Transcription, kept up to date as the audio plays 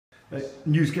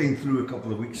News came through a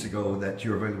couple of weeks ago that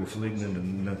you're available for England,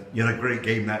 and you had a great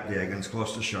game that day against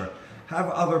Gloucestershire. Have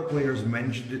other players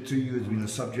mentioned it to you as being a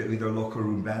subject of either locker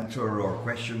room banter or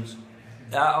questions?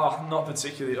 Not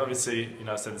particularly. Obviously,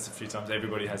 I've said this a few times,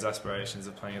 everybody has aspirations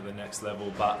of playing at the next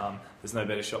level, but there's no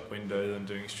better shop window than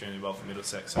doing extremely well for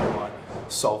Middlesex. So my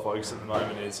sole focus at the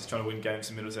moment is just trying to win games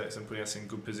for Middlesex and putting us in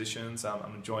good positions.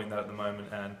 I'm enjoying that at the moment,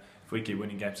 and if we keep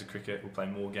winning games of cricket, we'll play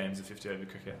more games of 50 over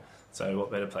cricket. So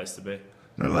what better place to be?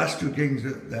 Now, the last two games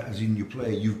that has in you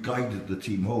play, you've guided the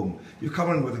team home. You've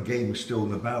come in with a game still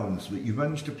in the balance, but you've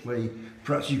managed to play,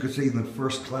 perhaps you could say, in the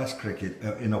first-class cricket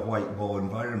in a white ball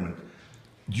environment.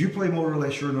 Do you play more or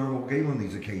less your normal game on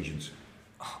these occasions?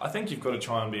 I think you've got to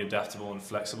try and be adaptable and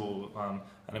flexible,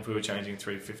 and if we were changing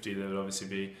 350, there would obviously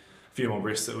be a few more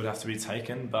risks that would have to be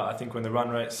taken, but I think when the run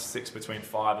rate sits between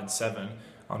 5 and 7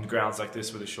 on grounds like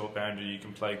this with a short boundary, you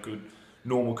can play good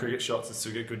normal cricket shots and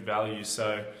still get good value.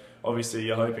 So obviously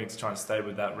you're hoping to try and stay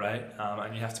with that rate,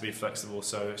 and you have to be flexible.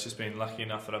 So it's just been lucky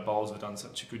enough that our bowlers have done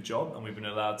such a good job and we've been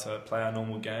allowed to play our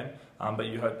normal game. But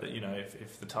you hope that,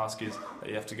 if the task is that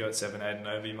you have to go at 7, 8 and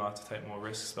over, you might have to take more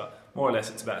risks. But more or less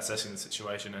it's about assessing the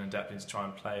situation and adapting to try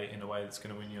and play in a way that's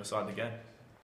going to win your side the game.